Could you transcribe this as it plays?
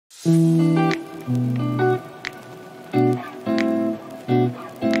Hey,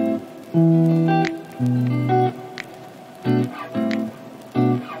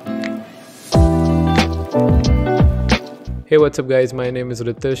 what's up guys, my name is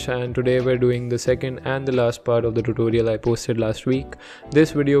Ritish and today we're doing the second and the last part of the tutorial I posted last week.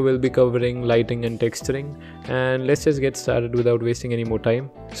 This video will be covering lighting and texturing, and let's just get started without wasting any more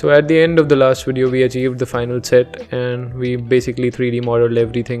time. So at the end of the last video we achieved the final set and we basically 3D modeled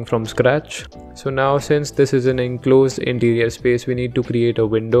everything from scratch. So now, since this is an enclosed interior space, we need to create a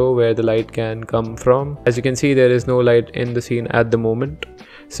window where the light can come from. As you can see, there is no light in the scene at the moment.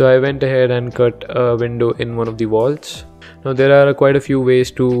 So I went ahead and cut a window in one of the walls. Now there are quite a few ways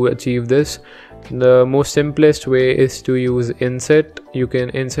to achieve this. The most simplest way is to use inset. You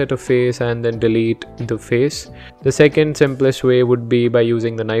can insert a face and then delete the face. The second simplest way would be by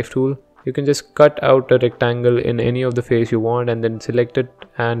using the knife tool. You can just cut out a rectangle in any of the face you want and then select it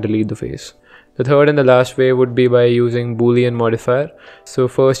and delete the face. The third and the last way would be by using Boolean modifier. So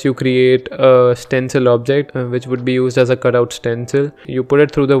first you create a stencil object which would be used as a cutout stencil. You put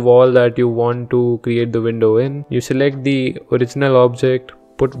it through the wall that you want to create the window in. You select the original object,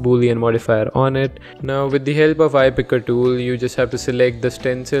 put Boolean modifier on it. Now with the help of eye picker tool, you just have to select the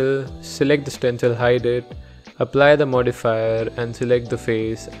stencil, hide it, apply the modifier and select the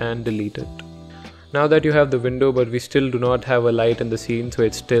face and delete it. Now that you have the window, but we still do not have a light in the scene, so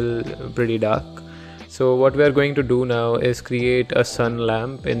it's still pretty dark. So what we are going to do now is create a sun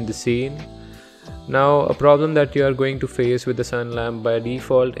lamp in the scene. Now a problem that you are going to face with the sun lamp by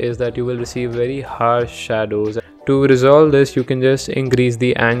default is that you will receive very harsh shadows. To resolve this, you can just increase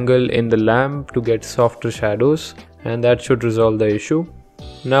the angle in the lamp to get softer shadows, and that should resolve the issue.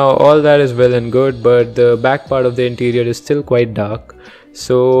 Now all that is well and good, but the back part of the interior is still quite dark.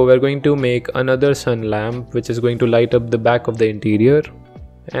 So we're going to make another sun lamp which is going to light up the back of the interior,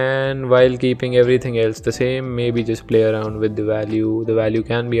 and while keeping everything else the same, maybe just play around with the value. The value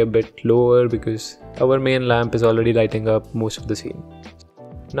can be a bit lower because our main lamp is already lighting up most of the scene.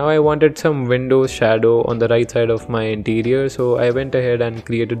 Now I wanted some window shadow on the right side of my interior, so I went ahead and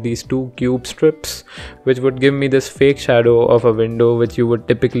created these two cube strips which would give me this fake shadow of a window which you would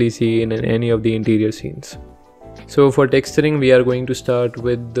typically see in any of the interior scenes. So for texturing, we are going to start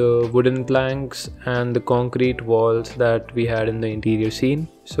with the wooden planks and the concrete walls that we had in the interior scene.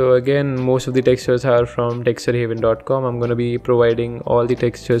 So again, most of the textures are from texturehaven.com. I'm going to be providing all the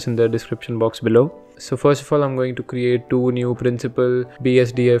textures in the description box below. So first of all, I'm going to create two new Principal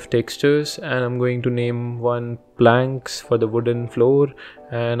BSDF textures, and I'm going to name one planks for the wooden floor,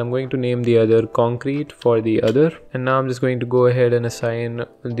 and I'm going to name the other concrete for the other. And now I'm just going to go ahead and assign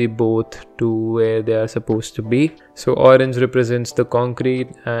the both to where they are supposed to be. So orange represents the concrete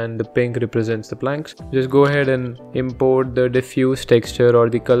and the pink represents the planks. Just go ahead and import the diffuse texture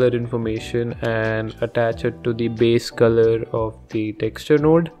or the color information and attach it to the base color of the texture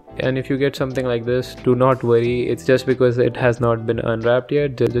node. And if you get something like this, do not worry, it's just because it has not been unwrapped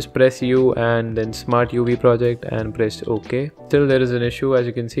yet. Just press U and then Smart UV project and press OK. Still there is an issue. As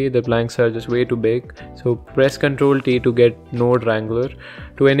you can see, the planks are just way too big. So press Ctrl T to get Node Wrangler.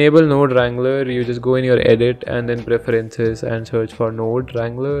 To enable Node Wrangler, you just go in your edit and then preferences and search for Node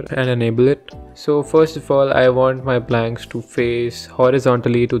Wrangler and enable it. So first of all, I want my planks to face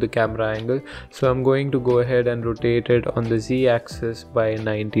horizontally to the camera angle. So I'm going to go ahead and rotate it on the Z axis by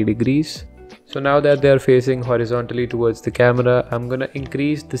 90 degrees. So now that they are facing horizontally towards the camera, I'm gonna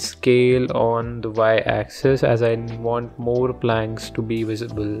increase the scale on the Y axis as I want more planks to be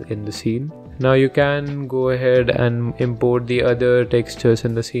visible in the scene. Now you can go ahead and import the other textures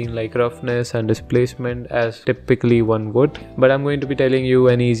in the scene like roughness and displacement as typically one would, but I'm going to be telling you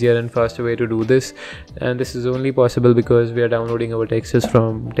an easier and faster way to do this, and this is only possible because we are downloading our textures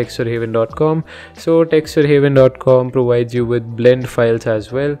from texturehaven.com. So texturehaven.com provides you with blend files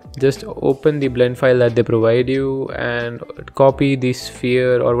as well. Just open the blend file that they provide you and copy the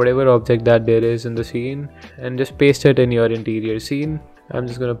sphere or whatever object that there is in the scene and just paste it in your interior scene. I'm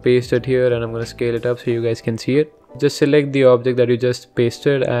just going to paste it here and I'm going to scale it up so you guys can see it. Just select the object that you just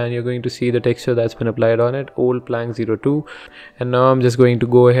pasted and you're going to see the texture that's been applied on it, old plank 02. And now I'm just going to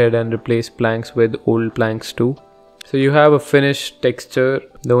go ahead and replace planks with old planks 2. So you have a finished texture.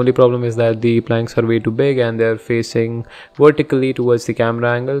 The only problem is that the planks are way too big and they're facing vertically towards the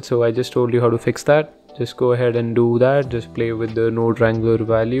camera angle. So I just told you how to fix that. Just go ahead and do that. Just play with the node wrangler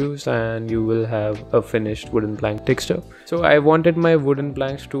values and you will have a finished wooden plank texture. So I wanted my wooden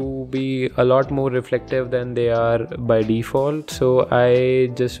planks to be a lot more reflective than they are by default, so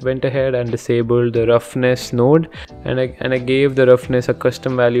I just went ahead and disabled the roughness node, and I gave the roughness a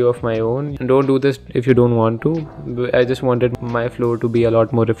custom value of my own. And don't do this if you don't want to. I just wanted my floor to be a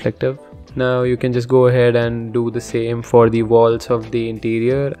lot more reflective. Now you can just go ahead and do the same for the walls of the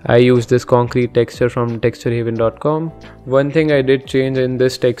interior. I use this concrete texture from texturehaven.com. One thing I did change in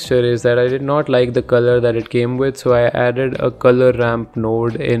this texture is that I did not like the color that it came with, so I added a color ramp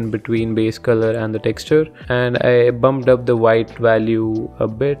node in between base color and the texture, and I bumped up the white value a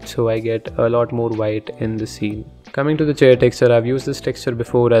bit so I get a lot more white in the scene. Coming to the chair texture, I've used this texture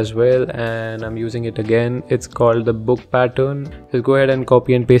before as well and I'm using it again. It's called the book pattern. Just go ahead and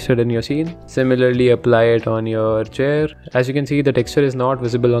copy and paste it in your scene. Similarly, apply it on your chair. As you can see, the texture is not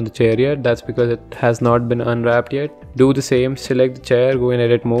visible on the chair yet. That's because it has not been unwrapped yet. Do the same, select the chair, go in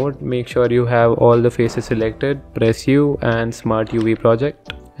edit mode, make sure you have all the faces selected, press U and smart UV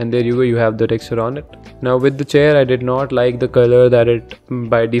project. And there you go, you have the texture on it. Now with the chair, I did not like the color that it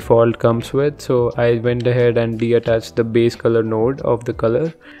by default comes with, so I went ahead and deattached the base color node of the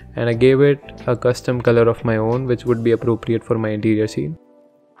color and I gave it a custom color of my own which would be appropriate for my interior scene.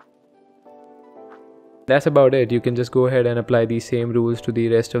 That's about it. You can just go ahead and apply these same rules to the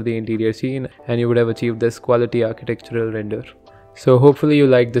rest of the interior scene and you would have achieved this quality architectural render. So hopefully you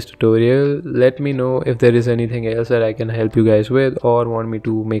liked this tutorial. Let me know if there is anything else that I can help you guys with or want me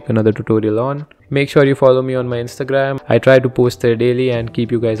to make another tutorial on. Make sure you follow me on my Instagram. I try to post there daily and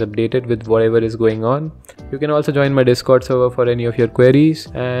keep you guys updated with whatever is going on. You can also join my Discord server for any of your queries,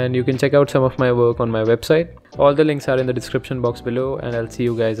 and you can check out some of my work on my website. All the links are in the description box below, and I'll see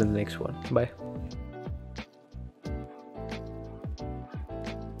you guys in the next one. Bye.